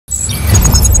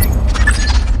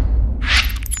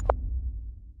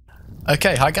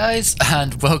Okay, hi guys,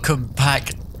 and welcome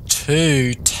back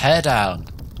to Teardown.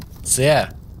 So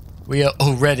yeah, we are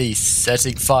already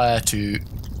setting fire to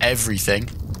everything,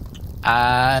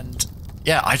 and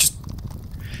yeah,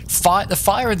 the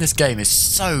fire in this game is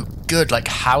so good. Like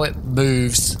how it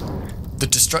moves,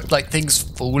 the like things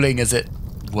falling as it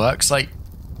works. Like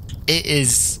it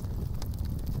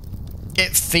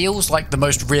feels like the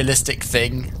most realistic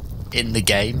thing in the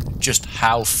game. Just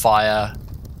how fire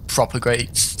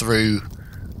propagates through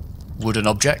wooden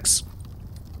objects.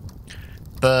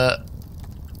 But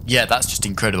yeah, that's just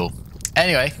incredible.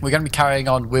 Anyway, we're going to be carrying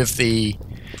on with the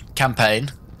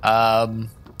campaign.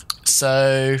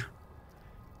 So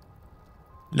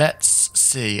let's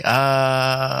see.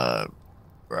 Right.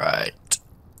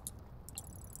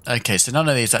 Okay, so none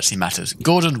of these actually matters.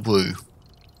 Gordon Wu.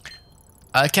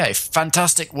 Okay,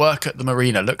 fantastic work at the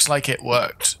marina. Looks like it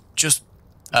worked just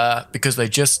because they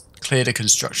just cleared a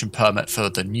construction permit for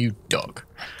the new dock.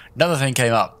 Another thing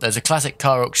came up. There's a classic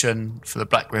car auction for the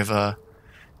Black River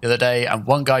the other day, and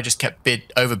one guy just kept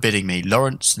overbidding me.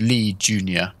 Lawrence Lee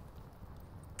Jr.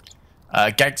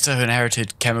 A gangster who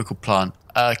inherited chemical plant.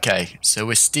 Okay, so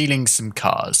we're stealing some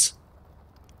cars.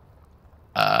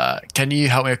 Can you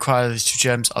help me acquire these 2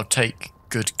 gems? I'll take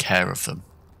good care of them.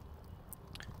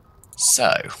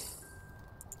 So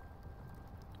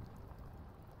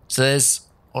there's,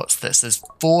 what's this? There's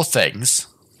 4 things.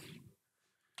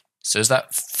 So is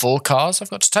that 4 cars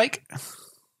I've got to take?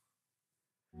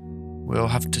 We'll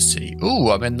have to see.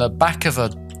 Ooh, I'm in the back of a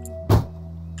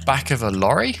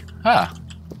lorry? Ah.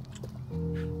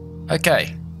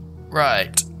 Okay.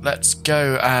 Right. Let's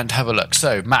go and have a look.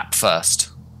 So, map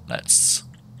first. Let's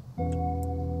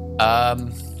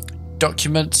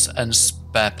documents and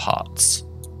spare parts.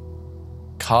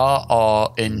 Car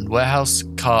are in warehouse,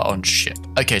 car on ship.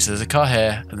 Okay, so there's a car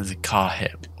here and there's a car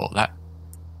here. Oh, that.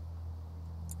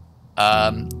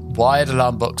 Wired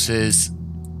alarm boxes.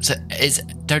 So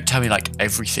don't tell me like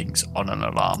everything's on an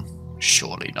alarm.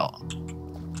 Surely not.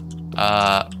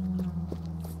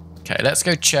 Okay, let's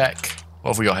go check.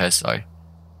 What have we got here? Sorry.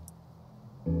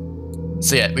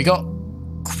 So yeah, we got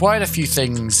quite a few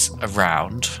things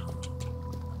around.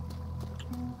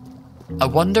 I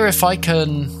wonder if I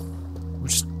can.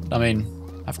 I mean,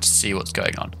 I have to see what's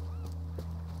going on.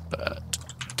 But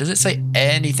does it say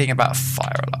anything about a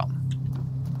fire alarm?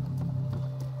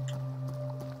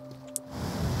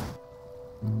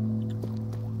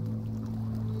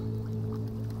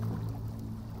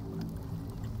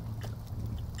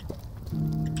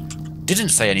 Didn't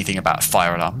say anything about a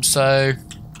fire alarm, so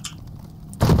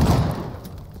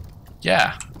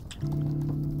yeah.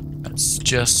 Let's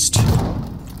just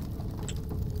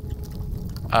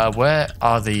where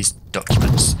are these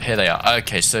documents? Here they are.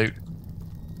 Okay, so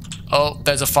oh,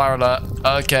 there's a fire alert.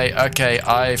 Okay,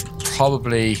 I've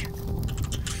probably,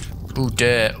 oh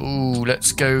dear. Ooh,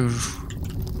 let's go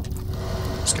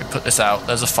put this out.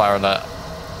 There's a fire alert.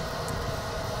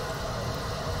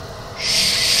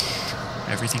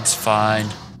 Everything's fine.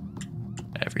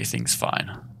 Everything's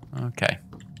fine. Okay.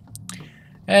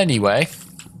 Anyway.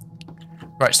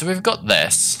 Right, so we've got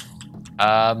this.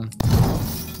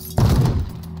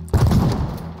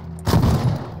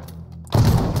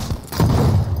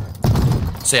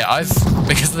 So yeah,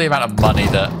 because of the amount of money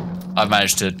that I've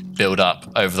managed to build up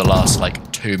over the last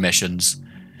like 2 missions,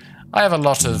 I have a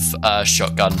lot of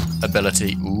shotgun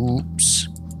ability. Oops.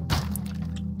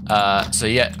 So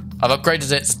yeah, I've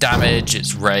upgraded its damage,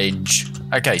 its range.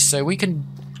 Okay, so we can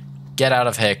get out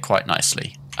of here quite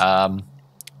nicely.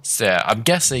 So yeah, I'm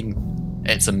guessing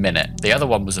it's a minute. The other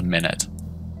one was a minute.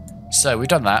 So we've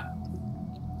done that.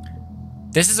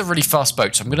 This is a really fast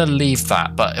boat, so I'm going to leave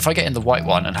that. But if I get in the white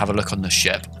one and have a look on the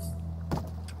ship,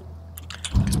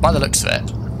 because by the looks of it,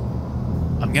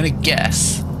 I'm going to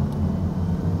guess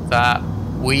that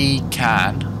we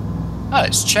can. Oh,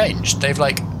 it's changed. They've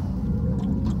like,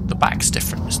 the back's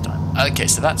different this time. Okay,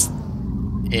 so that's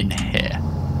in here.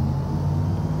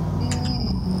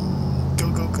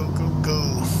 Go, go, go, go,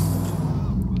 go.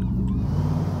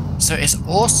 So it's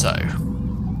also,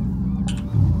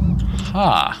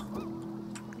 huh.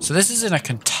 So this is in a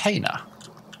container.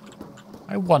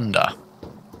 I wonder.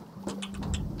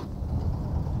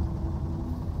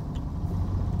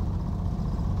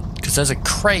 Because there's a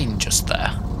crane just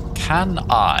there. Can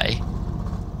I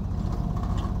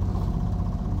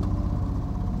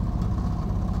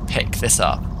pick this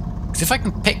up? Because if I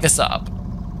can pick this up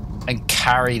and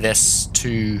carry this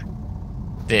to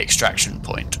the extraction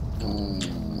point. Ooh.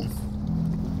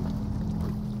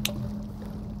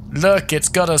 Look, it's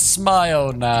got a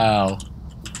smile now.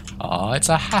 Oh, it's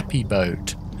a happy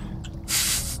boat.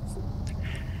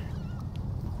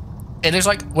 It looks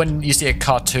like when you see a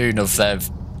cartoon of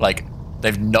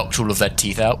they've knocked all of their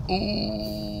teeth out.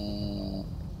 Ooh.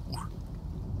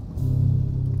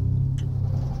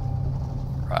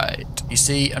 Right. You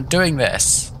see, I'm doing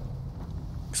this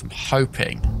because I'm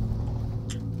hoping.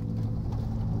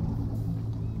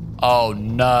 Oh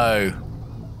no.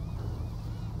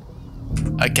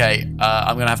 Okay,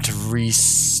 I'm gonna have to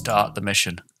restart the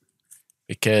mission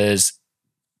because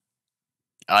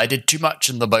I did too much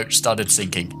and the boat started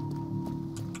sinking.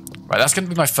 Right, that's gonna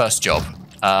be my first job.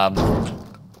 I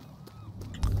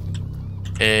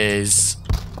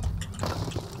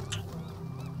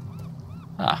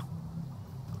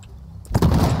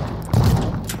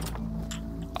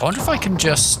wonder if I can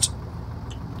just...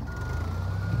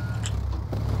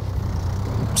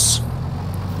 Oops.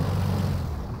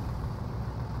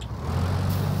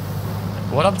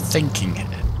 What I'm thinking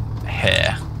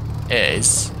here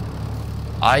is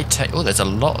I take... Oh, there's a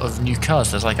lot of new cars.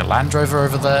 There's like a Land Rover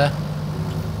over there.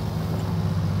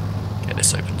 Okay,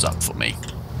 this opens up for me.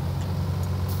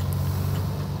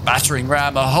 Battering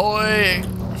ram ahoy!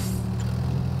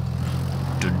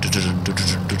 Dun, dun, dun, dun,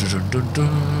 dun, dun, dun, dun,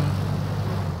 dun.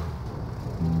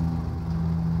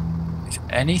 Is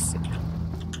anything?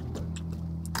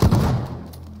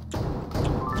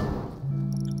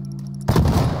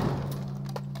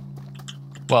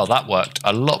 Well, that worked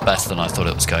a lot better than I thought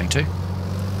it was going to.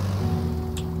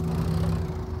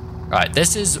 Right,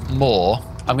 this is more.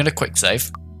 I'm going to quick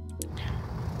save.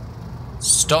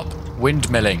 Stop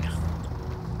windmilling.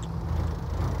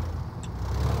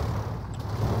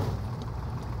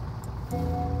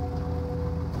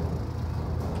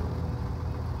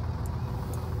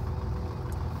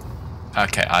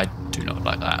 Okay, I do not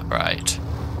like that. Right.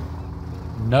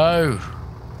 No.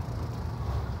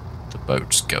 The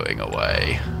boat's going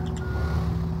away.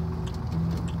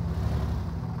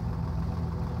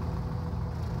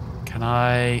 Can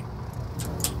I...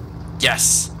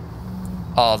 Yes!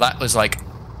 Oh, that was like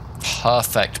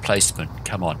perfect placement.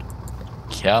 Come on.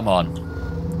 Come on.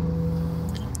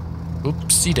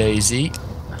 Oopsie daisy.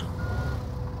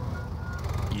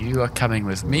 You are coming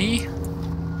with me.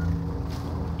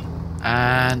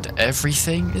 And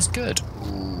everything is good.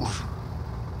 Ooh.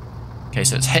 Okay,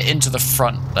 so it's hit into the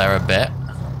front there a bit.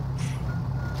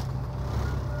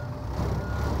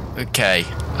 Okay.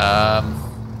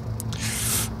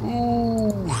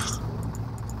 Ooh.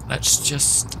 Let's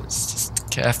just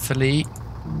carefully.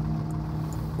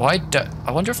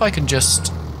 I wonder if I can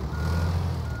just.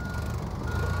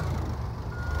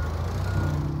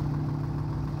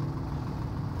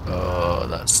 Oh,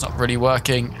 that's not really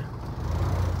working.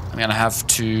 I'm gonna have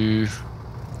to.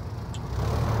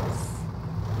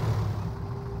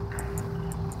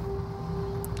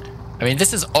 I mean,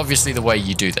 this is obviously the way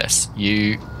you do this.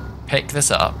 You pick this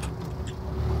up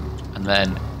and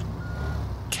then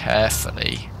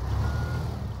carefully.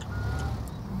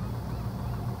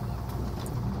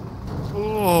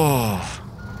 Oh.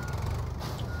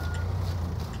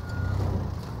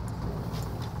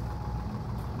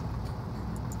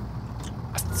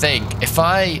 I think if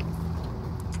I'm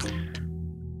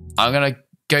gonna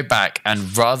go back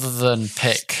and rather than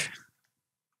pick,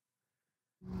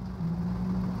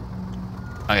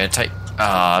 I'm gonna take.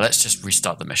 Let's just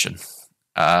restart the mission.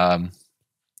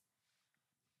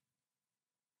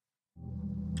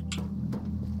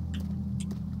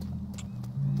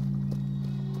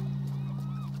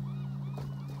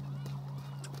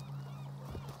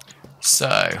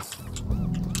 So,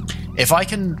 if I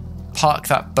can park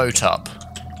that boat up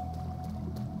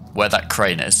where that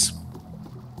crane is,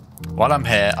 while I'm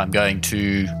here, I'm going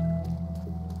to...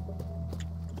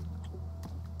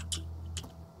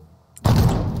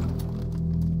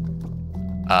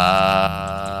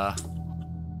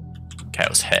 Okay, it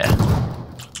was here.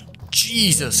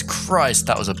 Jesus Christ,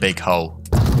 that was a big hole.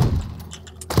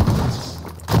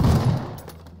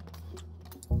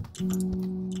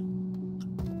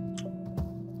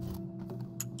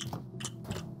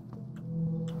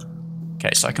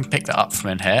 Okay, so I can pick that up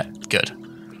from in here. Good.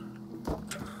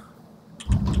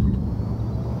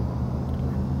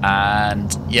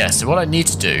 And yeah, so what I need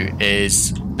to do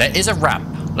is there is a ramp.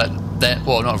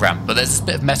 Well, not a ramp, but there's this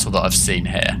bit of metal that I've seen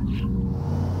here,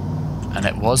 and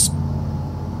it was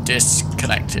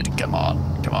disconnected. Come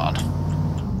on, come on.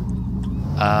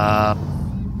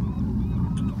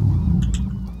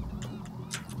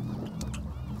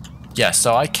 Yeah,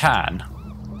 so I can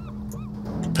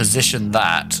position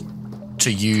that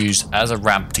to use as a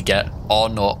ramp to get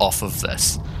on or off of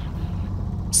this.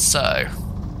 So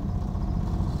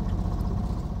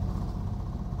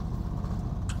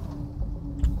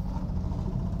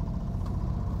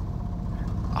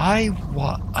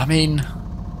I mean,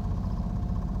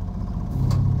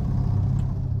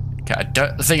 Okay,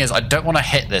 the thing is, I don't want to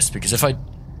hit this because if I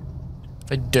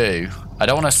do, I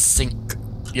don't want to sink.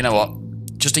 You know what?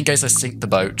 Just in case I sink the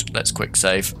boat, let's quick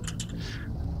save.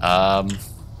 Oh,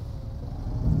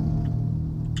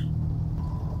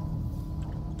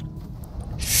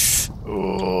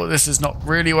 this is not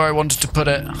really where I wanted to put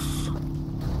it.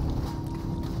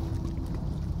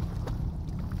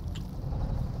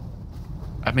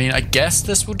 I mean, I guess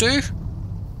this will do.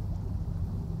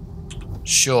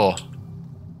 Sure.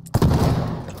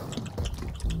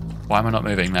 Why am I not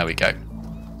moving? There we go.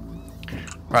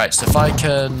 Right, so if I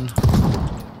can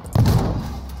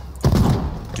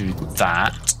do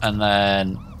that and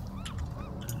then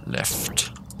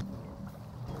lift.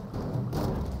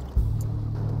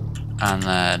 And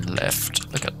then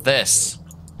lift. Look at this.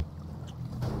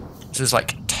 This is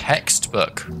like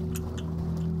textbook.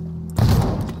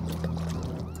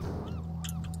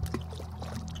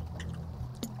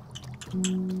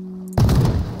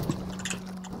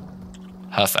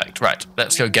 Perfect. Right,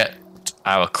 let's go get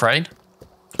our crane.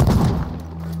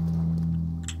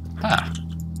 Ah.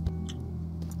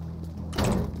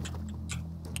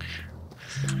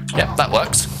 Yep, that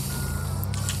works.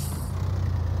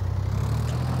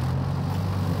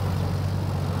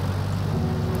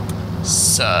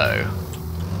 So.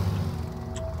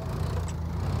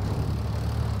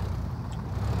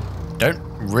 Don't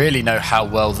really know how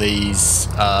well these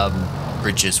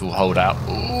bridges will hold out.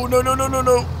 Oh, no, no, no, no,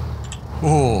 no.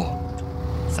 Oh,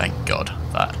 thank God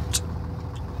that.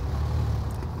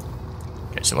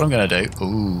 Okay, so what I'm going to do.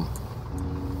 Ooh.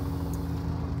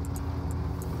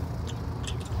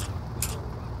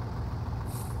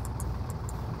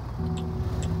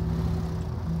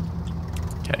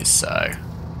 Okay, so.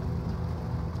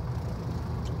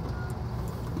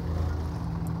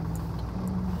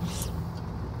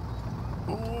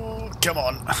 Ooh, come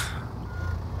on.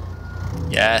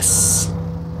 Yes.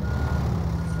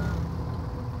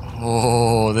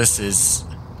 Oh, this is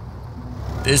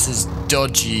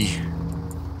dodgy.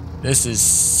 This is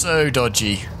so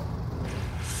dodgy.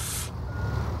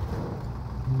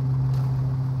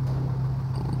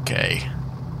 Okay.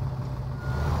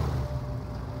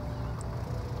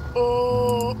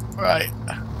 Oh, right.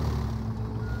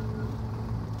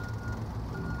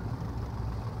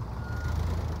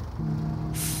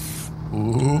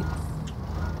 Ooh.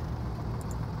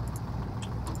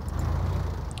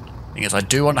 Thing is, I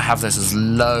do want to have this as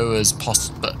low as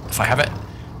possible, but if I have it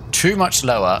too much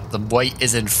lower, the weight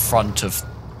is in front of,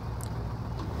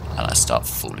 and I start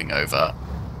falling over.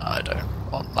 I don't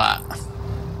want that.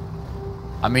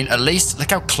 I mean, at least look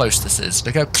how close this is.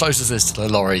 Look how close this is to the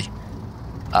lorry.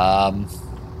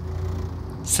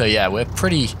 So yeah, we're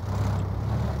pretty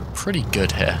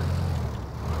good here.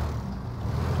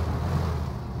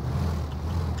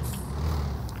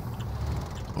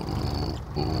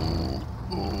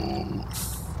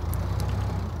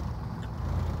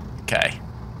 Okay.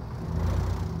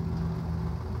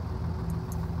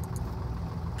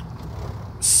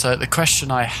 So the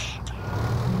question I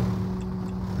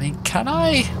mean, can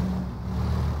I?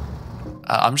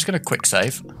 I'm just going to quick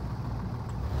save.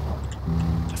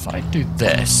 If I do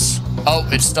this. Oh,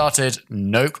 it started.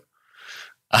 Nope.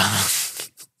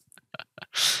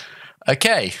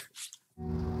 Okay.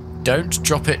 Don't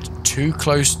drop it too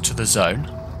close to the zone,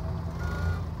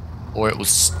 or it will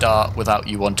start without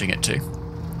you wanting it to.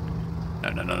 No,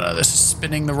 no, no, no. This is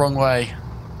spinning the wrong way.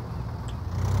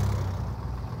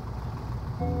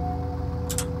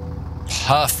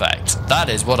 Perfect. That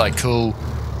is what I call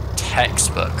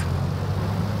textbook.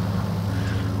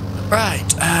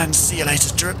 Right, and see you later,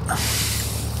 Drip.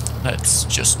 Let's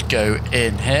just go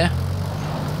in here,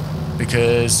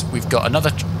 because we've got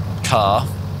another car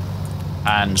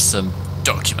and some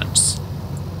documents.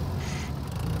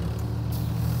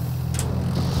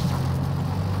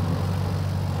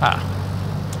 Ah.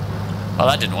 Well,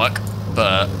 that didn't work,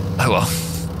 but oh well.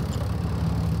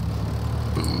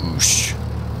 Boosh.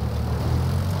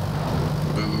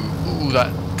 Ooh,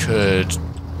 that could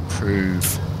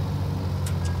prove.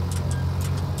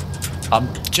 I'm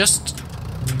just.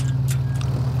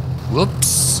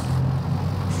 Whoops.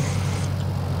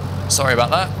 Sorry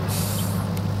about that.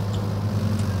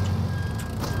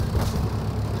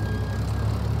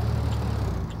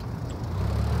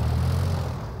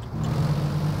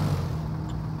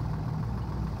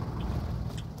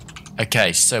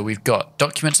 Okay, so we've got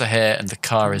documents are here and the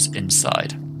car is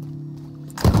inside.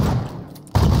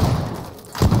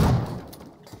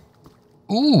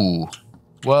 Ooh,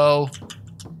 well,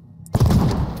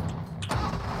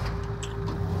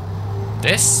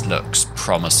 this looks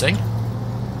promising.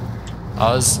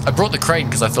 I brought the crane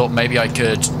because I thought maybe I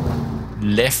could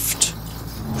lift.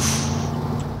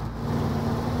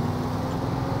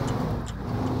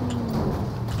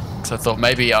 So I thought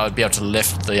maybe I would be able to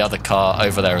lift the other car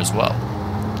over there as well.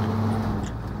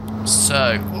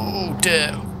 So, oh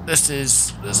dear, this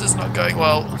is not going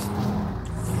well.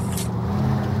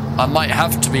 I might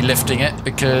have to be lifting it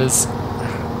because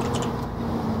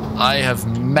I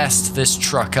have messed this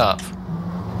truck up.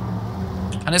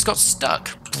 And it's got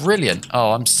stuck. Brilliant.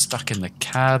 Oh, I'm stuck in the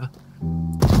cab.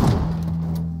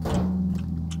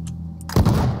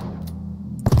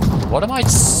 What am I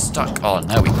stuck on?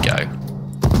 There we go.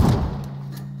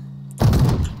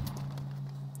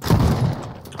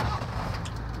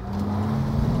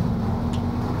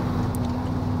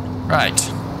 Right.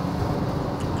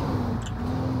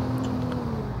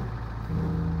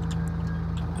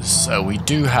 So we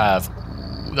do have...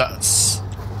 Ooh, that's...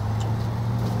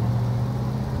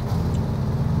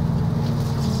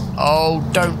 Oh,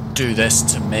 don't do this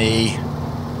to me.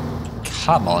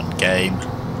 Come on, game.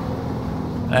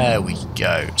 There we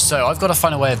go. So I've got to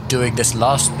find a way of doing this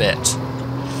last bit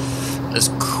as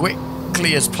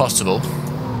quickly as possible.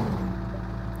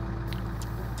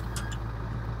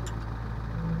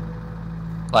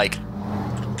 Like,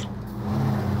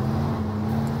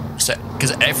 so,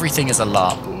 because everything is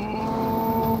alarm.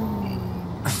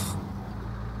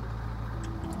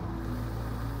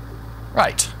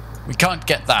 Right, we can't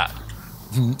get that.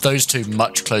 Those two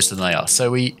much closer than they are.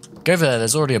 So we go over there,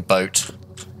 there's already a boat.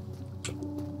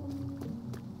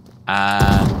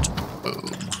 And boom.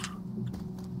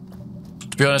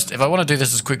 To be honest, if I want to do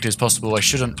this as quickly as possible, I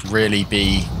shouldn't really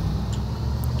be...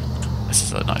 This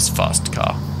is a nice fast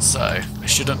car. So I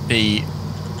shouldn't be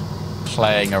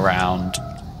playing around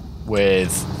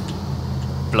with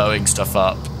blowing stuff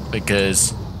up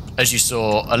because, as you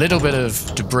saw, a little bit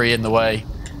of debris in the way,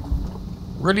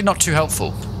 really not too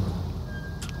helpful.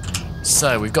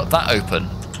 So we've got that open.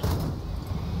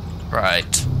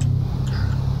 Right.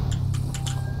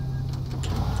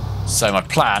 So my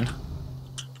plan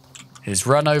is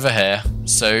run over here.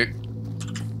 So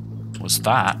was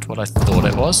that what I thought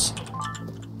it was?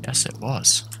 Yes, it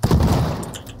was.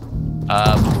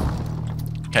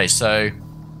 Okay, so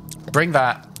bring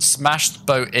that, smash the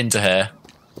boat into here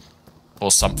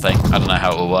or something. I don't know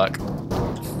how it will work.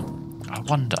 I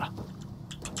wonder.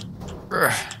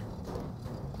 Urgh.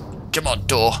 Come on,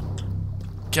 door.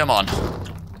 Come on.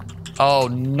 Oh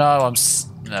no,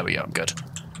 there we go, I'm good.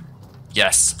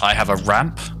 Yes, I have a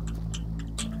ramp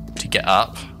to get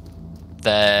up.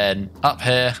 Then up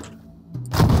here.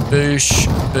 Boosh,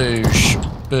 boosh,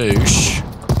 boosh.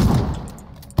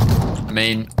 I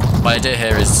mean, my idea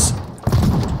here is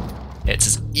it's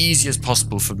as easy as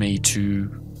possible for me to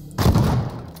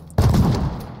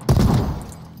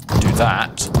do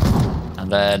that and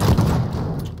then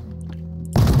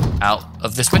out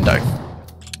of this window.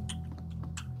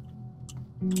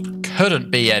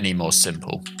 Couldn't be any more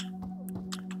simple.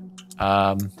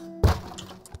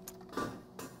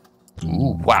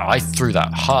 Ooh, wow, I threw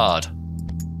that hard.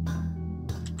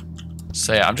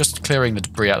 So yeah, I'm just clearing the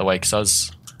debris out of the way because I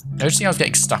was noticing I was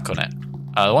getting stuck on it.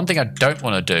 The one thing I don't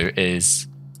want to do is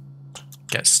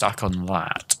get stuck on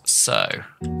that. So,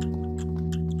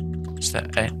 is there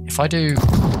if I do...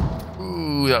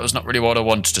 Ooh, that was not really what I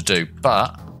wanted to do,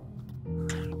 but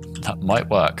that might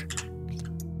work.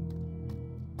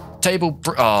 Table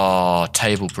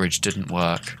bridge didn't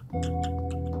work.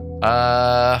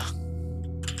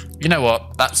 You know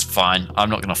what? That's fine. I'm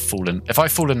not going to fall in. If I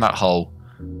fall in that hole,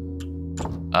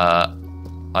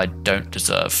 I don't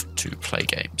deserve to play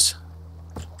games.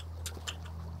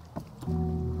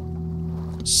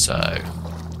 So,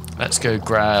 let's go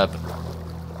grab...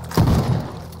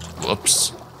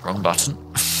 Whoops, wrong button.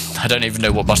 I don't even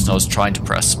know what button I was trying to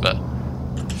press, but...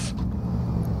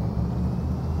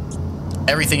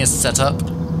 Everything is set up.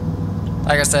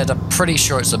 Like I said, I'm pretty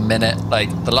sure it's a minute. Like,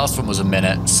 the last one was a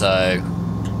minute, so...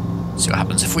 See what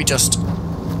happens if we just...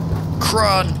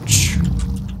 Crunch!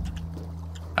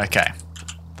 Okay.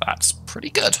 That's pretty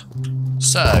good.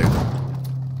 So...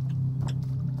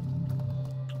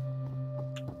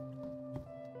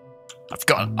 I've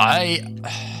got an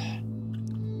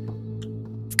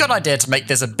idea to make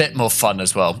this a bit more fun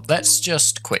as well. Let's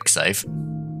just quick save.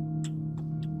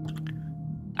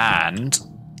 And...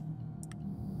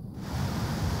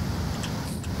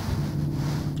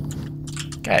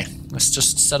 Okay, let's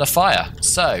just set a fire.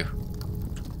 So,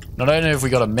 not only have we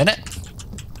got a minute,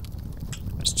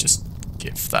 let's just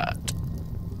give that.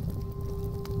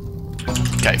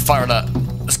 Okay, fire alert.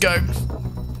 Let's go.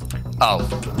 Oh.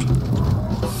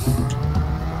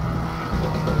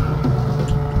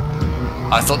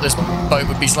 I thought this boat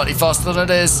would be slightly faster than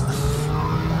it is.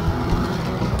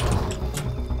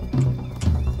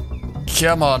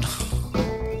 Come on.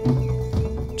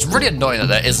 It's really annoying that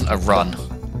there isn't a run.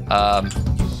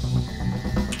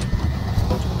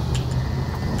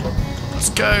 Let's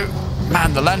go.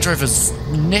 Man, the Land Rover's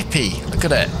nippy. Look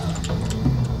at it.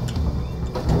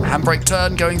 Handbrake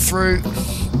turn going through.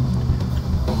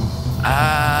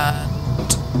 And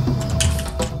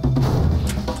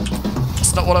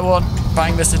that's not what I want.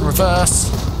 Bang this in reverse.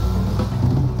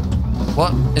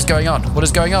 What is going on? What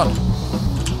is going on?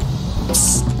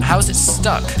 How is it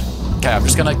stuck? Okay, I'm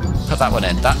just gonna put that one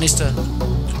in. That needs to...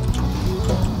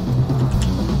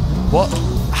 What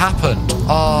happened?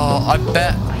 Oh, I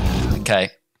bet...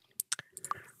 Okay.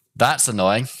 That's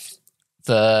annoying.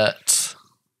 That...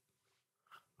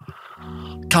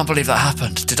 Can't believe that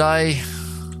happened. Did I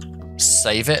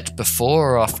save it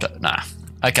before or after? Nah.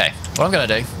 Okay, what I'm gonna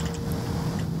do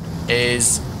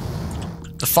is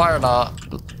the fire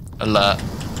alert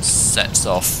sets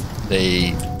off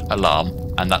the alarm,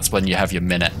 and that's when you have your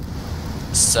minute.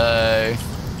 So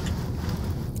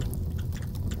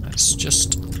let's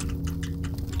just...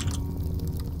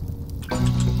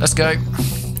 Let's go.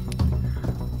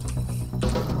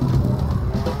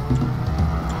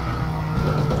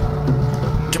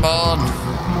 Come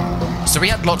on. So we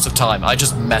had lots of time. I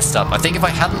just messed up. I think if I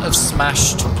hadn't have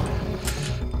smashed...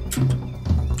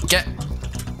 Get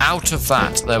out of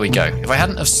that. There we go. If I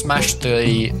hadn't have smashed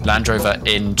the Land Rover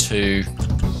into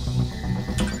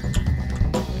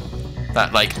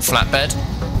that, like, flatbed,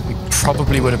 we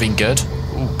probably would have been good.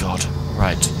 Oh, God.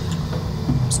 Right.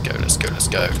 Let's go, let's go, let's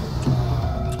go.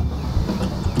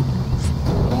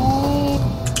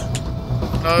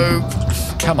 No.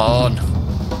 Come on.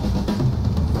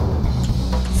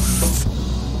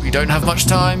 We don't have much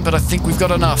time, but I think we've got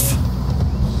enough.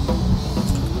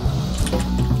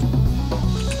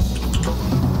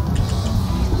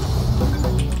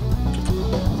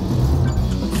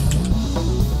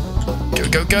 Go,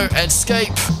 go, go.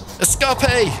 Escape.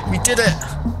 Escape. We did it.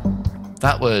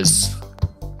 That was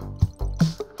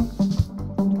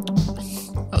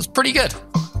pretty good.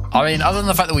 I mean, other than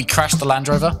the fact that we crashed the Land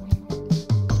Rover.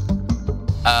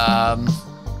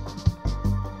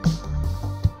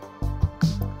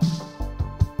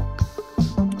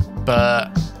 But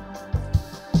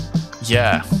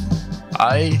yeah,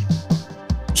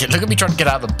 look at me trying to get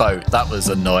out of the boat. That was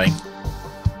annoying.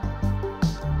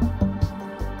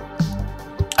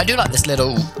 I do like this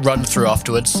little run through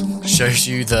afterwards. Shows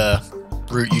you the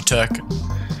route you took.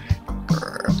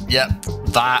 Yep,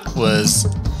 that was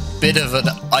a bit of an...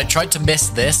 I tried to miss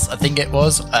this, I think it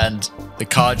was, and the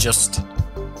car just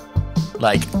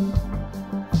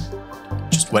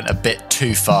went a bit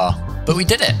too far. But we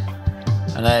did it.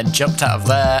 And then jumped out of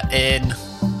there in...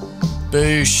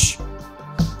 Boosh.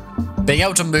 Being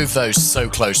able to move those so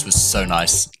close was so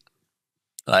nice.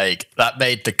 Like, that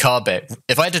made the car bit...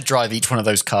 If I had to drive each one of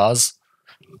those cars,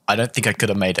 I don't think I could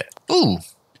have made it. Ooh.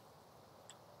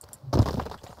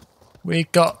 We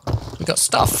got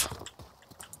stuff.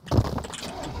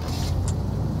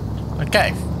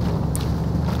 Okay.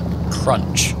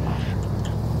 Crunch.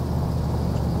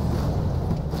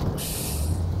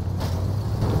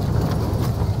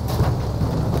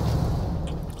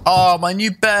 Oh, my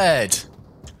new bed.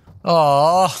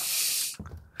 Oh.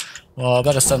 Well, I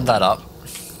better send that up.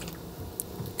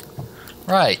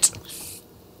 Right.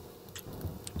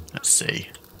 Let's see.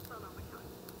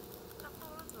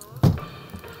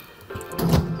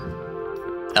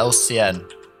 LCN.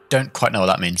 Don't quite know what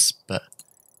that means, but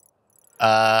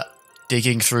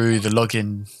digging through the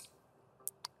login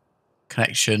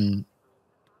connection.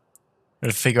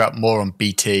 Gotta figure out more on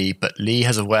BT, but Lee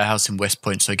has a warehouse in West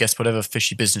Point, so I guess whatever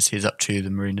fishy business he's up to,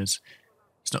 the marinas,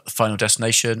 it's not the final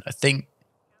destination. I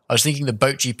was thinking the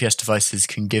boat GPS devices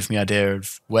can give me an idea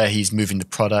of where he's moving the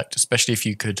product, especially if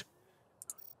you could...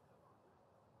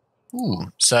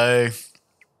 Ooh, so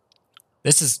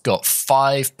this has got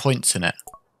 5 points in it.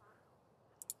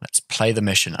 Let's play the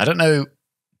mission. I don't know,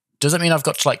 does that mean I've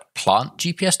got to like plant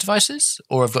GPS devices,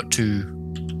 or I've got to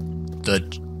the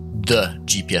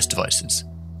GPS devices?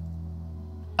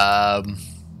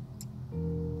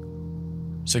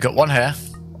 So we've got one here.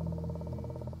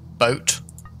 Boat.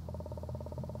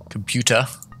 Computer.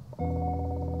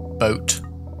 Boat.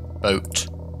 Boat.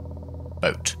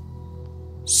 Boat.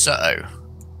 So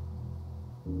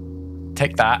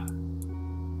take that.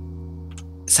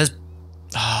 It says...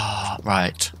 Ah,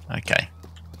 right. Okay.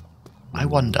 I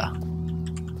wonder.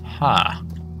 Huh.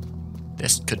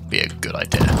 This could be a good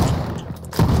idea.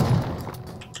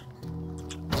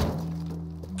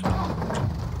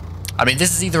 I mean,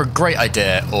 this is either a great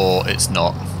idea or it's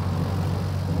not.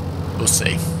 We'll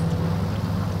see.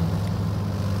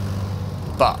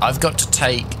 But I've got to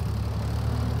take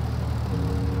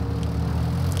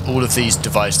all of these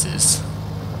devices.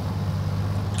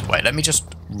 Wait, let me just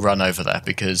run over there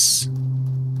because...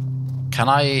 Can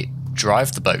I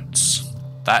drive the boats?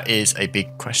 That is a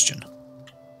big question.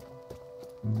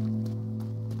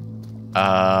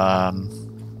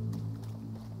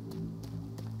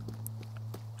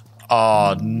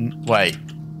 Oh, wait.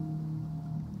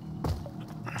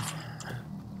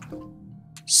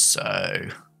 So...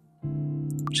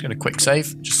 I'm just going to quick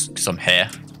save, just because I'm here.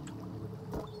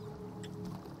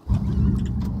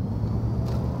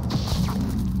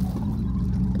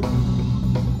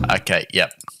 Okay,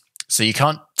 yep. So you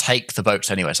can't take the boats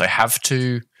anywhere, so I have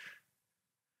to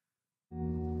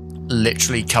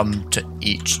literally come to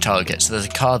each target. So there's a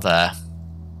car there.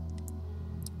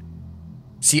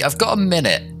 See, I've got a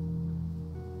minute.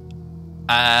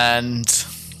 And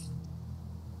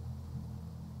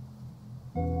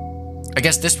I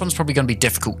guess this one's probably going to be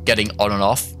difficult getting on and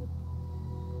off.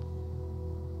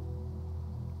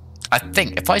 I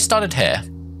think if I started here,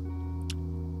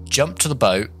 jump to the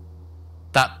boat,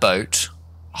 that boat,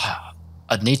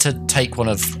 I'd need to take one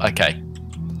of... Okay.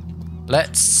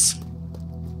 Let's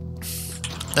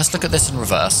look at this in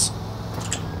reverse.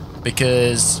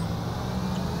 Because...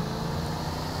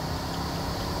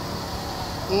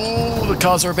 Ooh, the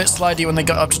cars are a bit slidey when they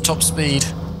got up to top speed.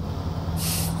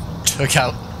 Took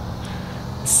out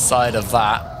the side of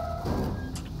that.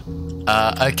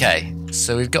 Okay,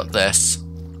 so we've got this.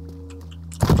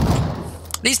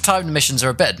 These timed missions are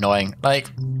a bit annoying. Like,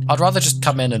 I'd rather just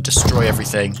come in and destroy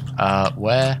everything.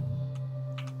 Where?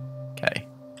 Okay.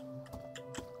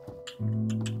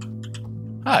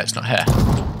 Ah, it's not here.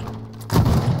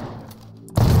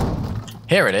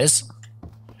 Here it is.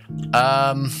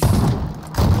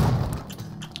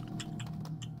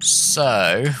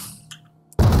 So...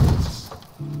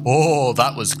 Oh,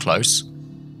 that was close.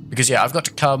 Because, yeah, I've got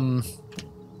to come...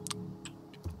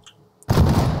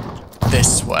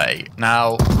 this way.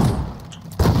 Now...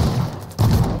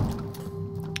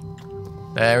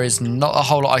 There is not a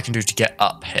whole lot I can do to get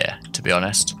up here, to be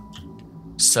honest.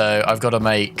 So I've got to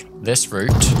make this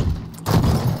route.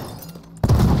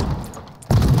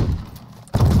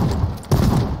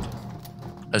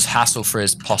 As hassle-free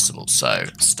as possible. So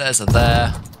stairs are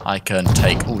there. I can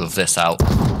take all of this out.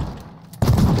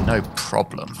 No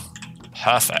problem.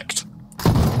 Perfect.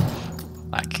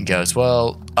 That can go as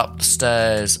well. Up the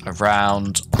stairs,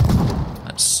 around.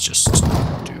 Let's just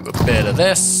do a bit of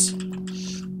this.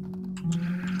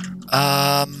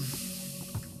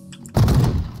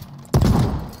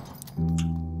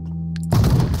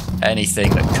 Anything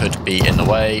that could be in the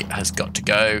way has got to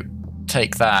go.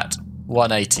 Take that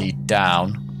 180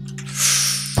 down.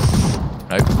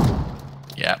 Nope.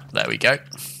 Yeah, there we go.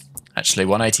 Actually,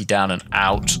 180 down and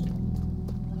out.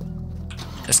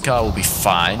 This car will be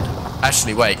fine.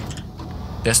 Actually, wait.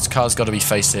 This car's got to be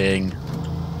facing...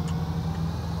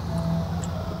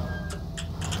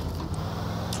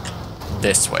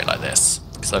 this way, like this.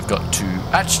 Because I've got to...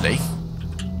 Actually...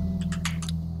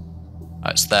 Oh,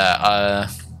 it's there.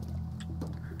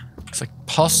 It's like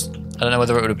I don't know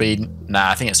whether it would have been... Nah,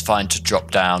 I think it's fine to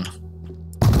drop down.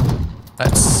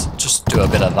 Let's just do a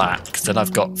bit of that. Because then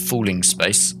I've got falling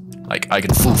space. Like, I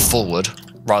can fall forward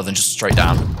rather than just straight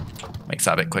down. Makes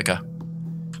that a bit quicker.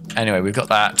 Anyway, we've got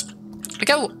that. Look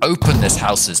how open this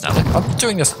house is now. Look, I'm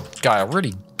doing this guy a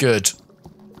really good...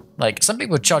 Like, some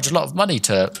people would charge a lot of money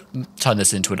to turn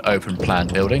this into an open plan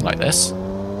building like this.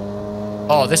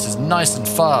 Oh, this is nice and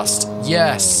fast.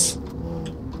 Yes.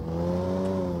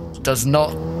 Does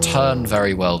not turn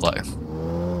very well, though.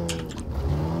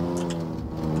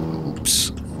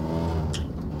 Oops.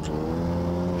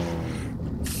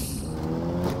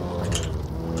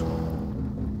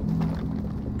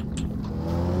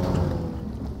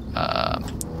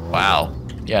 Wow.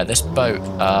 Yeah, this boat...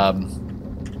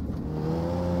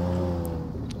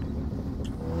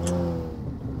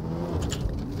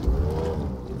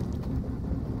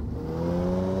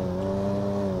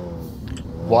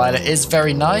 While it is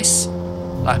very nice,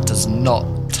 that does not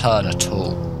turn at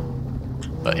all.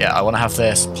 But yeah, I want to have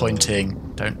this pointing.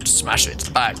 Don't smash it to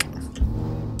the back.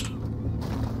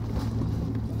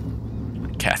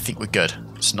 Okay, I think we're good.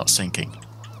 It's not sinking.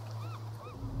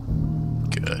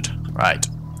 Good. Right.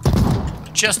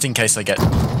 Just in case I get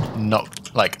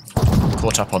knocked, like,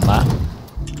 caught up on that.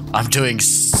 I'm doing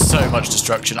so much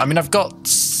destruction. I mean, I've got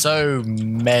so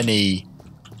many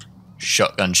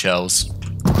shotgun shells.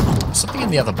 Something in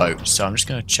the other boat, so I'm just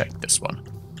going to check this one.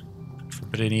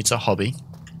 Everybody needs a hobby.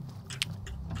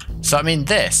 So, I mean,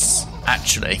 this,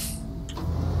 actually,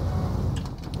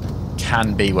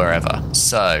 can be wherever.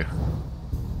 So,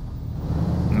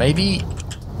 maybe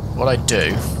what I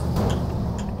do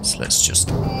is let's just...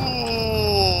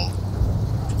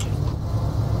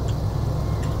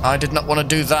 I did not want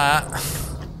to do that.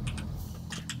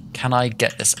 Can I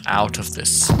get this out of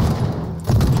this?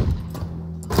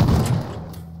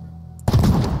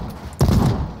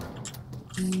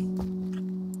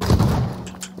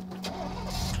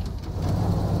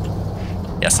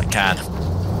 Yes, I can.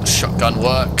 The shotgun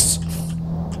works.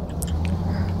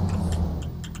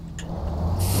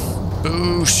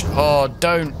 Boosh. Oh,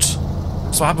 don't.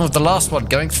 That's what happened with the last one.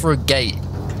 Going through a gate.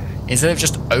 Instead of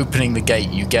just opening the gate,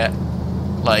 you get,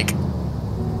 like...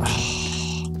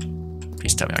 Oh,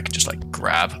 please tell me I can just, like,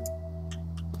 grab.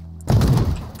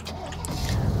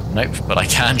 Nope, but I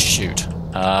can shoot. So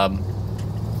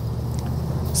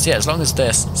yeah, as long as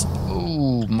this...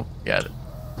 Ooh, yeah.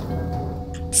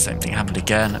 Same thing happened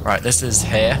again. Right, this is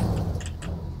here.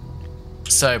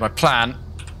 So my plan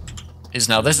is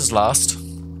now this is last.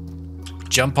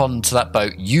 Jump onto that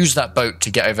boat. Use that boat to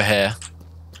get over here.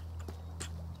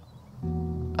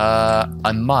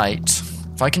 I might...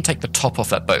 If I can take the top off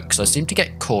that boat, because I seem to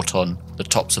get caught on the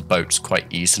tops of boats quite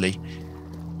easily.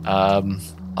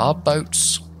 Are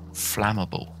boats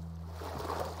flammable?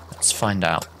 Let's find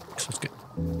out.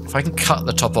 If I can cut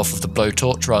the top off of the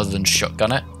blowtorch rather than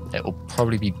shotgun it, it will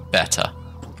probably be better.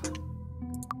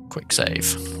 Quick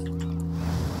save.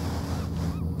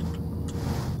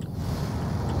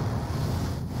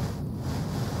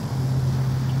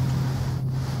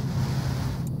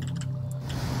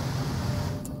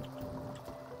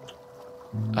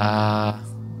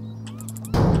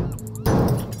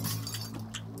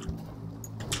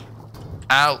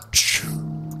 Ouch.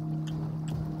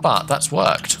 But that's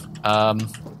worked.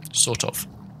 Sort of.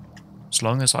 As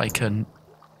long as I can...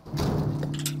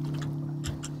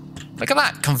 Look at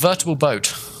that! Convertible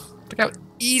boat. Look how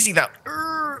easy that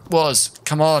was.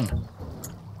 Come on.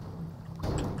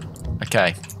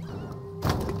 Okay.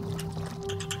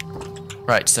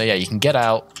 Right, so yeah, you can get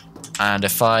out. And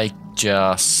if I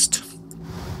just...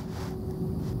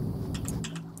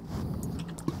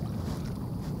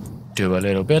 do a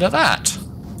little bit of that.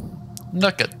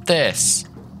 Look at this.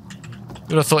 You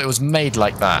would have thought it was made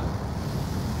like that.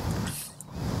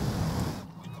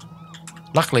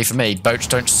 Luckily for me, boats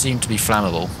don't seem to be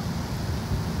flammable.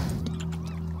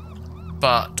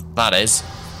 But that is.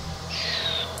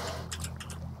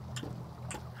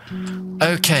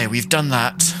 Okay, we've done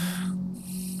that.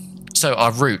 So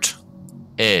our route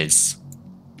is...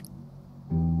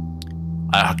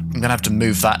 I'm going to have to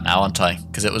move that now, aren't I?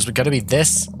 Because it was going to be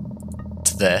this,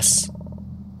 to this,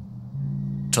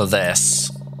 to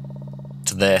this,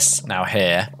 to this, now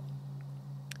here.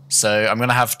 So I'm going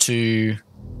to have to...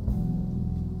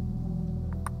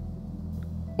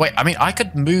 Wait, I mean, I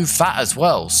could move that as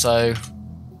well, so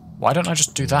why don't I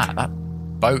just do that? That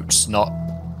boat's not...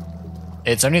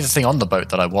 It's only the thing on the boat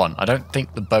that I want. I don't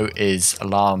think the boat is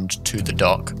alarmed to the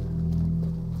dock.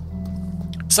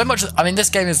 So much... I mean, this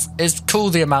game is cool,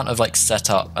 the amount of, like,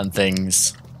 setup and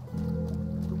things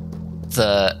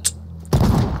that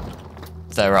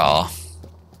there are.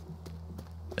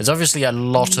 There's obviously a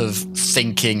lot of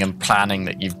thinking and planning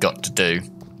that you've got to do.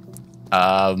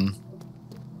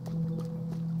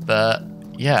 But,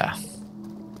 yeah.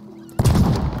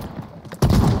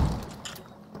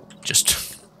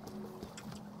 Just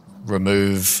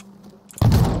remove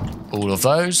all of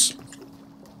those.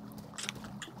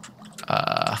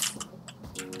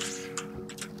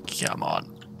 Come on.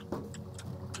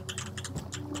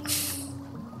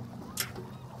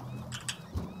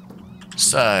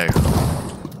 So,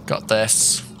 got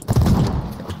this.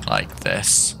 Like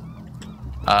this.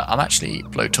 I'm actually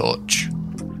blowtorch.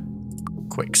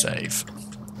 Quick save.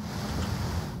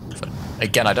 So,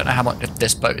 again, I don't know how much if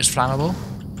this boat is flammable.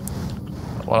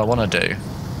 But what I want to do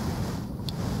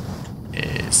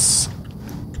is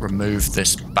remove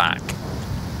this back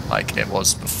like it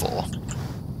was before.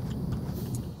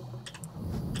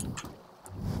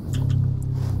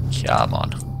 Come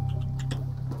on.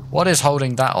 What is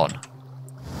holding that on?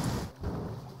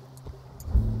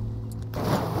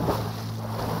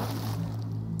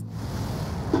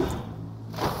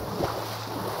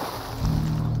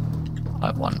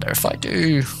 I wonder if I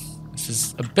do... This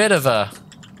is a bit of a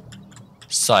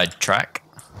sidetrack.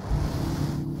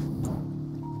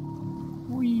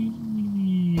 Whee!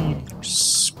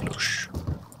 Splush.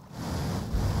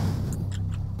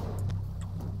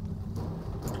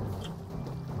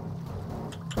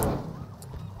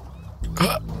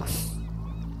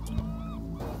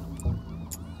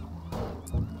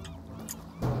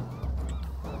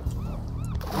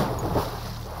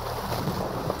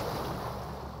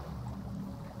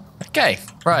 Okay,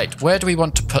 right, where do we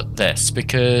want to put this?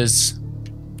 Because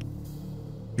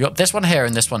we got this one here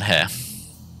and this one here.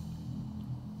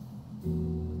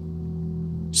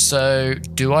 So,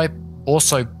 do I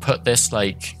also put this,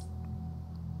 like...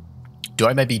 Do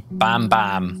I maybe bam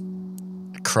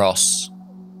bam across?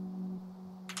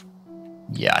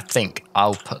 Yeah, I think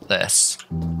I'll put this.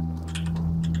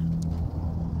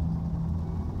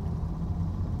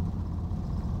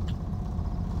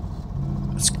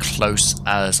 As close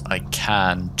as I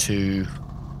can to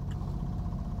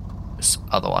this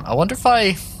other one. I wonder if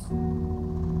I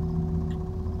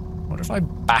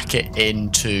back it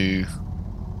into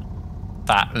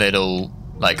that little,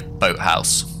 like,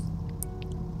 boathouse.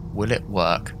 Will it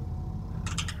work?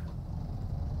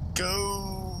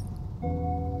 Go.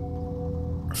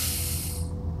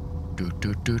 Do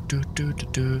do do do do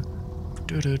do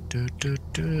do do do do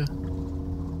do.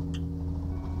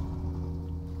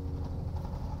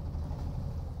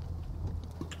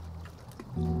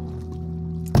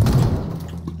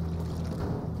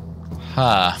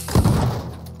 Huh.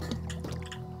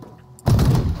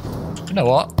 You know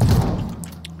what?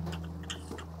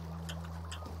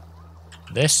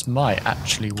 This might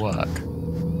actually work.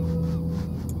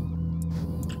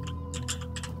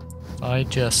 I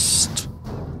just...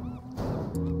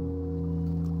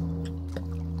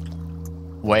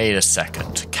 Wait a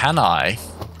second. Can I?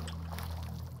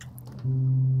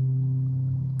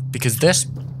 Because this...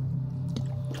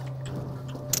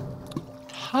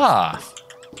 Huh.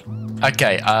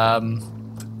 Okay,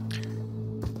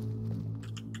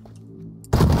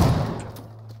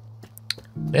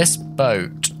 this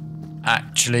boat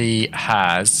actually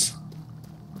has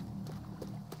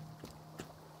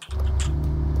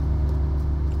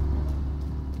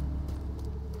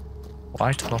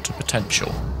quite a lot of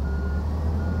potential.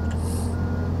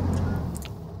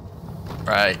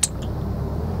 Right.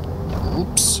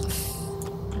 Oops.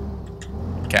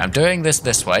 Okay, I'm doing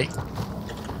this way.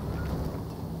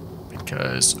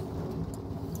 Because...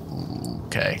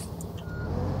 Okay.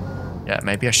 Yeah,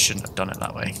 maybe I shouldn't have done it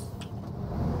that way.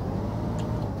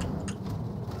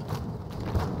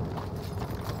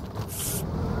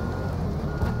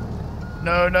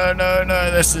 No, no, no,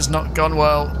 no, this has not gone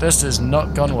well. This has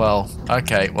not gone well.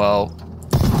 Okay, well...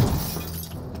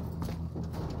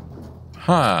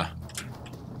 Huh.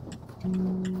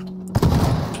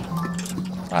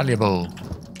 Valuable.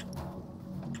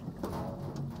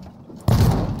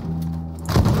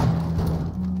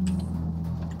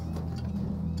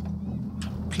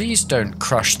 Please don't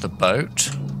crush the boat.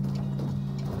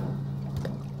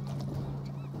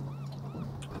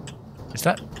 Is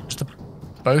the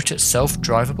boat itself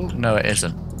drivable? No, it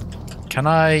isn't. Can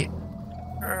I...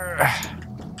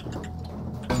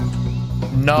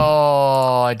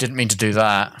 No, I didn't mean to do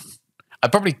that. I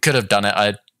probably could have done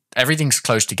it. Everything's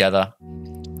close together.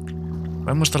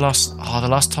 When was the last... Oh, the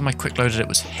last time I quick loaded it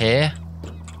was here?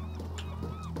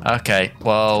 Okay,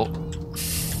 well...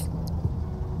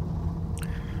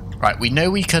 Right, we know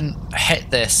we can hit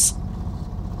this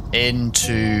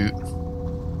into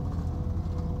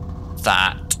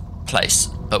that place.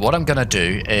 But what I'm going to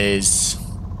do is...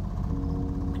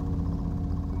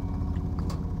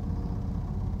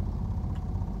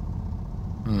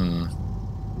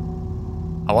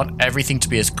 I want everything to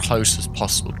be as close as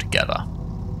possible together.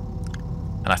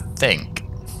 And I think...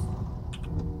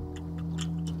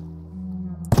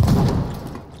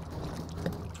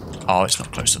 Oh, it's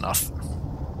not close enough.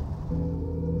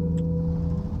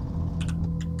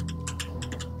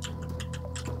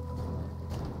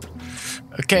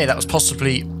 Okay, that was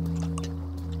possibly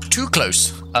too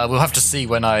close. We'll have to see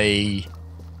when I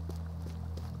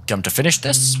come to finish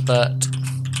this, but...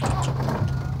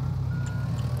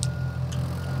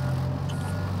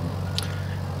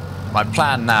 My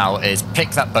plan now is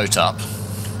pick that boat up,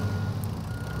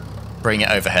 bring it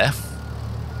over here.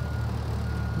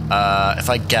 If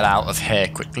I get out of here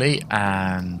quickly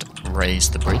and raise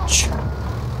the bridge.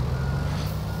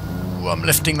 Ooh, I'm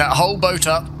lifting that whole boat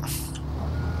up.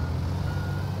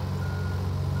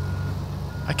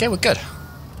 Okay, we're good.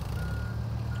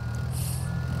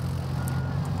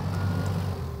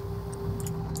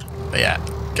 But yeah,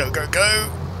 go, go,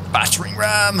 go. Battering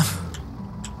ram.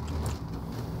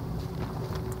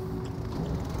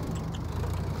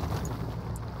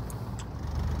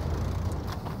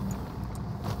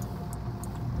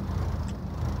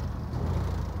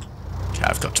 Okay,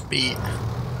 I've got to be...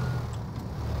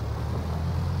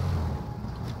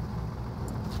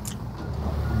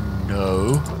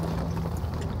 No.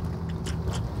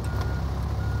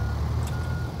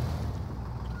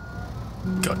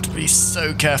 Got to be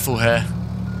so careful here.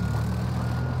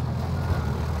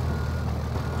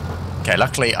 Okay,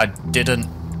 luckily I didn't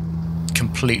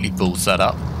completely balls that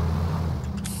up.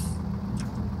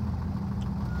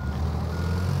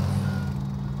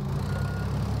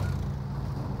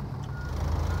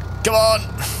 Come on!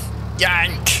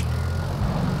 Yank!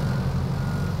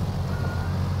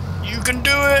 You can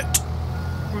do it!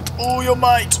 With all your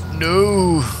might!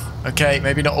 No! Okay,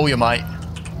 maybe not all your might.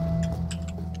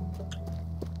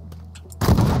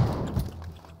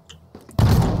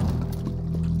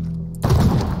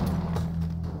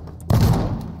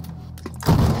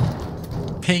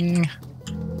 Ping.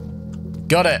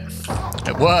 Got it.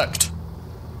 It worked.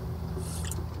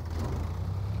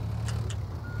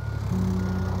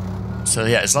 So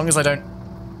yeah, as long as I don't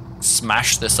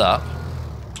smash this up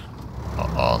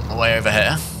on the way over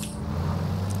here.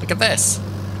 Look at this.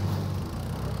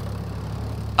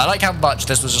 I like how much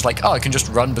this was just like, oh, I can just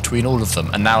run between all of them.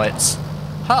 And now it's,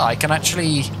 I can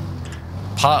actually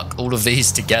park all of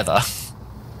these together.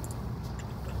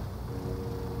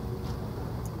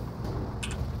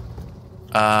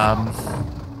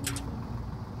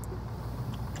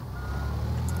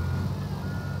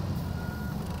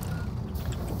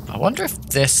 I wonder if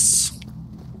this...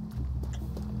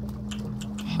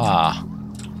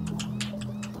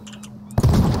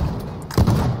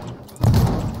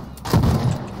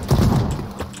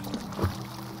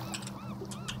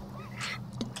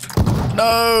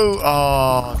 No!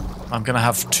 Oh, I'm gonna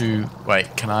have to...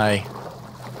 Wait, can I...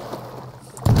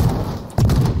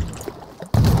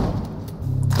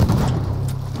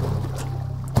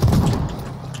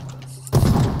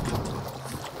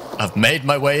 I've made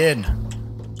my way in.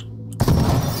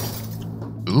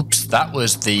 Oops, that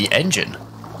was the engine.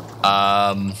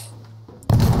 Well,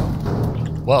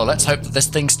 let's hope that this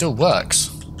thing still works.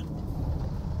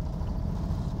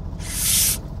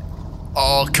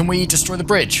 Oh, can we destroy the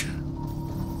bridge?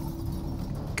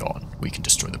 Go on, we can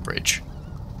destroy the bridge.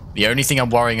 The only thing I'm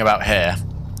worrying about here...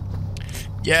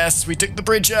 Yes, we took the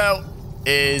bridge out!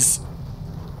 Is...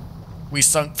 We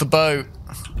sunk the boat.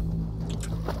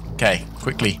 Okay,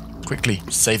 quickly, quickly,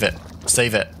 save it,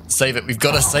 save it, save it. We've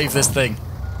got to save this thing.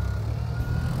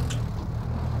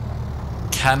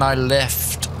 Can I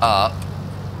lift up?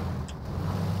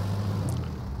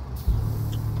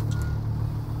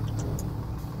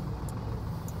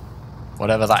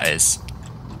 Whatever that is.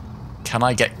 Can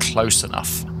I get close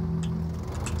enough?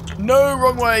 No,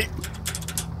 wrong way.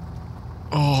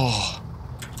 Oh.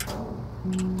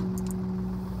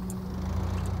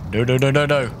 No, no, no, no,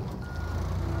 no.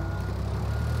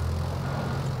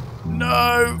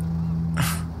 No.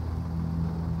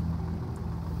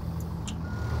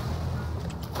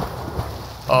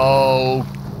 Oh,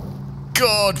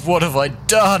 God, what have I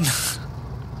done?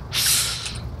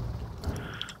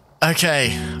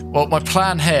 Okay, well, my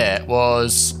plan here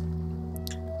was...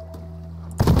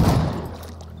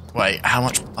 Wait, how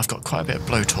much? I've got quite a bit of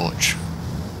blowtorch.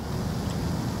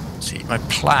 See, my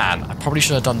plan, I probably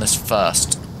should have done this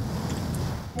first.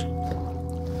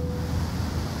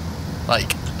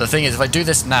 Like, the thing is, if I do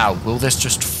this now, will this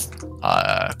just...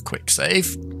 quick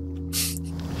save?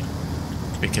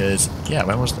 Because, yeah,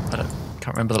 when was the... I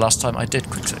can't remember the last time I did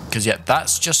quick save. Because, yeah,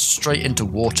 that's just straight into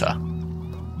water.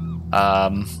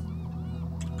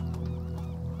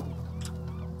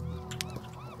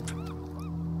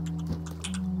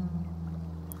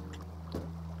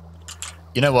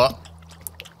 You know what?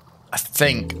 I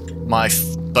think my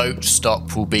boat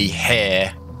stop will be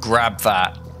here. Grab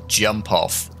that, jump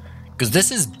off. Because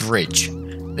this is bridge.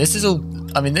 This is all...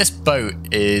 I mean, this boat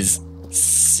is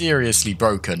seriously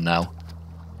broken now.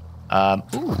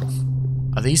 Ooh.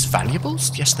 Are these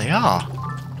valuables? Yes, they are.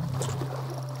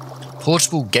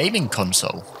 Portable gaming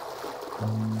console.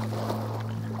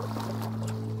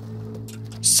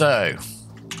 So,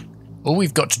 all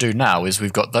we've got to do now is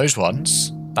we've got those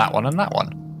ones, that one and that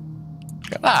one.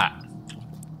 Look at that.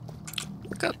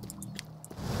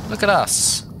 Look at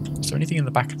us. Is there anything in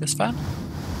the back of this van?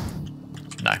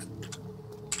 No.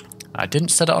 I didn't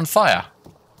set it on fire.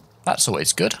 That's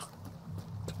always good.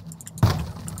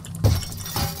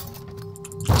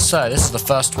 So, this is the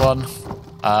first one.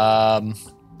 I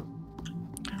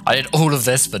did all of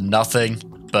this for nothing,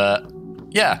 but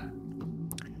yeah.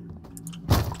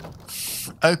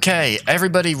 Okay,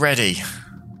 everybody ready.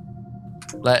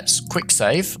 Let's quick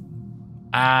save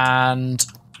and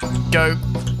go.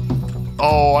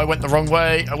 Oh, I went the wrong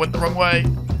way. I went the wrong way.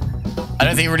 I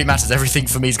don't think it really matters. Everything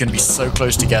for me is going to be so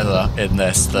close together in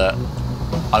this that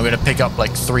I'm going to pick up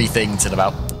like 3 things in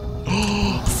about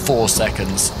 4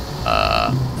 seconds.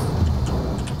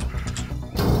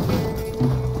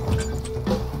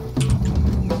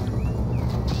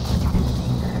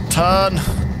 Turn.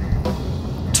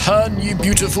 Turn, you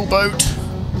beautiful boat.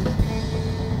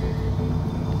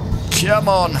 Come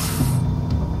on.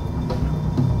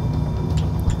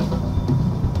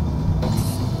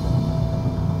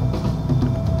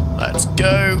 Let's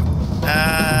go.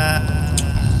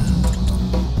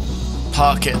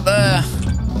 park it there.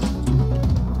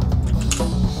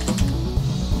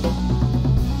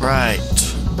 Right.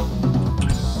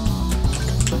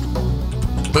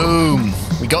 Boom.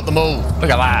 We got them all.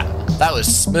 Look at that. That was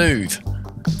smooth.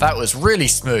 That was really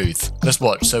smooth. Let's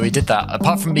watch. So we did that.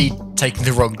 Apart from me taking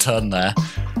the wrong turn there.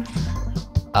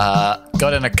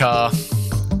 Got in a car.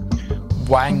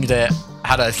 Wanged it.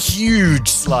 Had a huge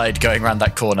slide going around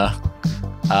that corner.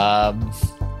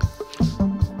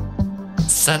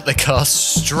 Sent the car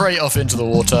straight off into the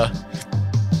water.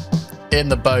 In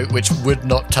the boat, which would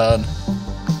not turn.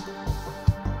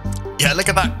 Yeah, look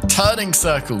at that turning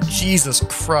circle. Jesus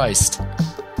Christ.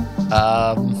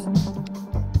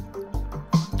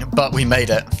 But we made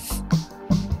it.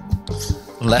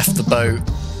 Left the boat.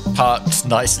 Parked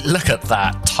nicely. Look at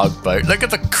that tugboat. Look at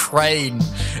the crane.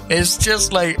 It's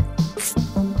just like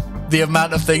the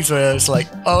amount of things where it's like,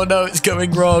 oh no, it's going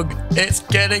wrong. It's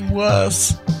getting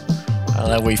worse. And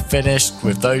then we finished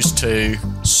with those two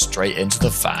straight into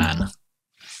the van.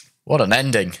 What an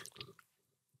ending.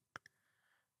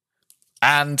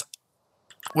 And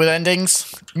with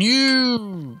endings,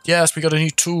 yes, we got a new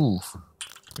tool.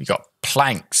 We got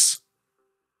planks.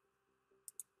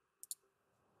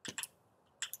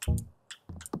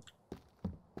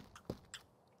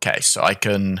 Okay, so I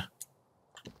can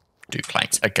do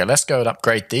planks. Okay, let's go and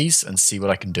upgrade these and see what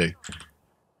I can do.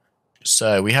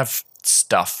 So we have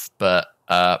stuff, but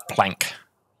plank.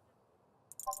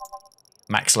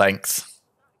 Max length.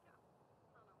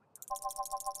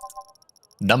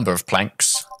 Number of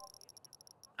planks.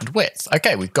 And width.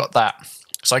 Okay, we've got that.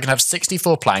 So I can have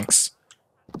 64 planks.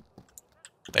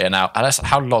 They are now...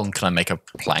 How long can I make a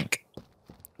plank?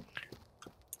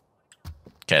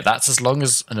 Okay, that's as long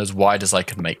as and as wide as I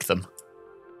can make them.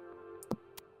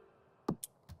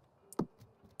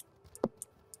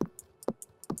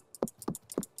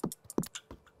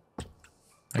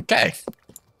 Okay.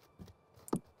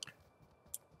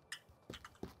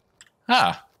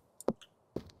 Ah.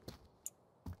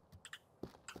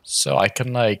 So I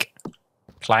can, like,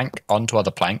 plank onto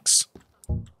other planks.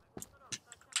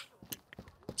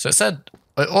 So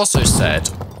it also said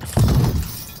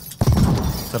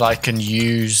that I can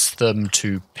use them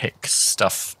to pick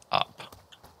stuff up.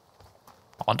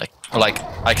 Like,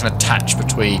 I can attach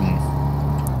between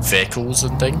vehicles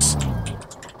and things.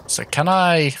 So can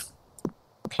I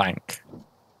plank?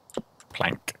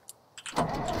 Plank.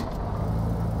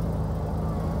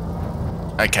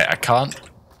 Okay, I can't.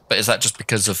 But is that just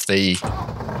because of the...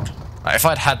 If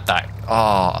I'd had that...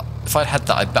 if I'd had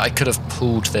that, I bet I could have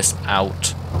pulled this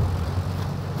out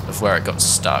of where it got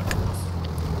stuck.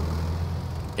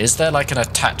 Is there like an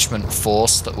attachment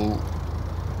force that will...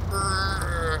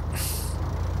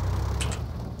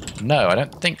 No, I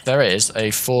don't think there is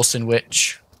a force in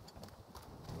which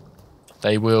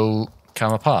they will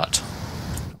come apart.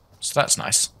 So that's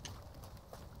nice.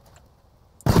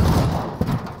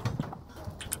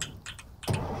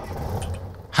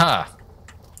 Huh.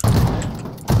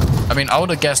 I mean, I would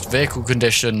have guessed vehicle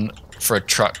condition for a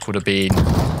truck would have been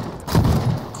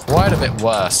quite a bit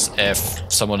worse if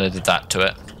someone had did that to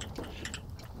it.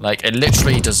 Like, it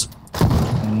literally does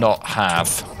not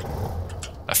have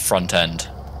a front end.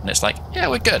 And it's like, yeah,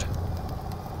 we're good.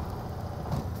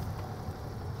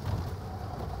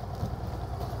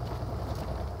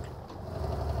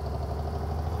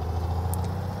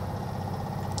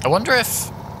 I wonder if...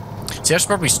 See, I should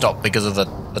probably stop because of the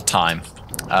time.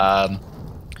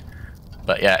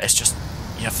 But yeah, it's just...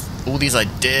 You have all these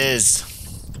ideas.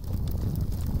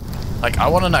 Like, I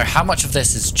want to know how much of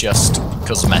this is just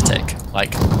cosmetic.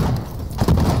 Like...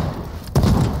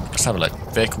 Let's have a look.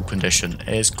 Vehicle condition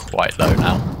is quite low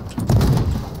now.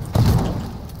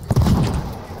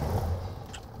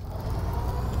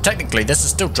 Technically, this is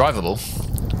still drivable.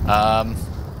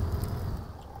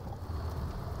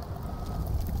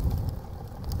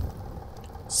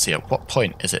 See, at what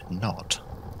point is it not?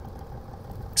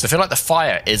 Because I feel like the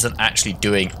fire isn't actually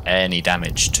doing any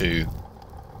damage to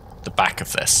the back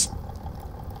of this.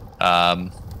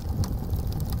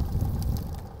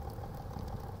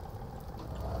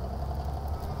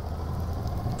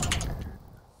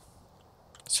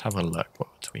 Let's have a look. What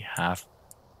do we have?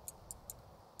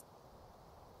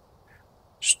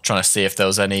 Just trying to see if there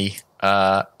was any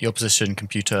your position,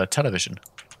 computer, television.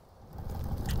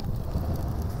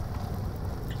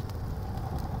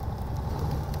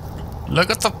 Look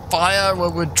at the fire where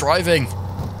we're driving.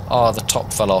 Oh, the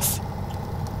top fell off.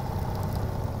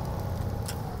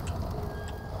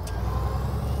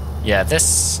 Yeah,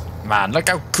 this... Man, look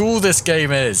how cool this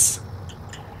game is.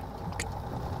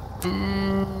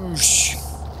 Boosh.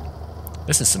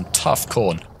 This is some tough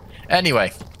corn.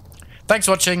 Anyway, thanks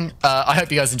for watching. I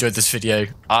hope you guys enjoyed this video.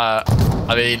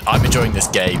 I mean, I'm enjoying this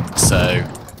game, so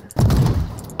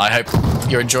I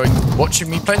hope you're enjoying watching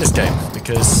me play this game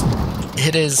because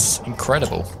it is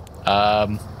incredible.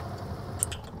 Oh,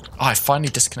 I finally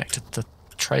disconnected the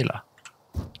trailer.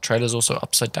 The trailer's also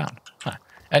upside down. Huh.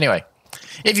 Anyway,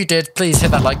 if you did, please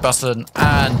hit that like button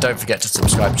and don't forget to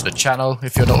subscribe to the channel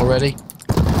if you're not already.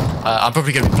 I'm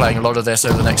probably going to be playing a lot of this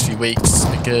over the next few weeks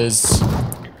because,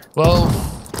 well,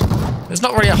 there's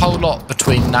not really a whole lot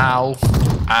between now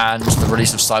and the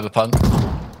release of Cyberpunk.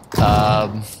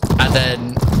 And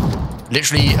then,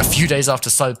 literally a few days after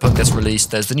Cyberpunk gets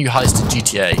released, there's the new heist in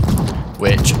GTA,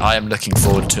 which I am looking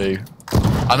forward to.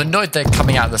 I'm annoyed they're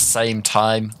coming out at the same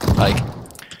time, like,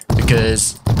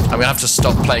 because I'm going to have to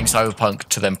stop playing Cyberpunk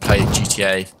to then play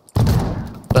GTA.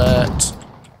 But,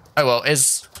 oh well,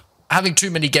 having too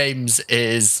many games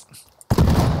is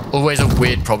always a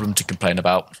weird problem to complain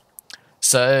about.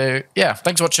 So, yeah,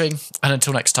 thanks for watching, and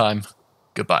until next time,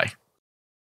 goodbye.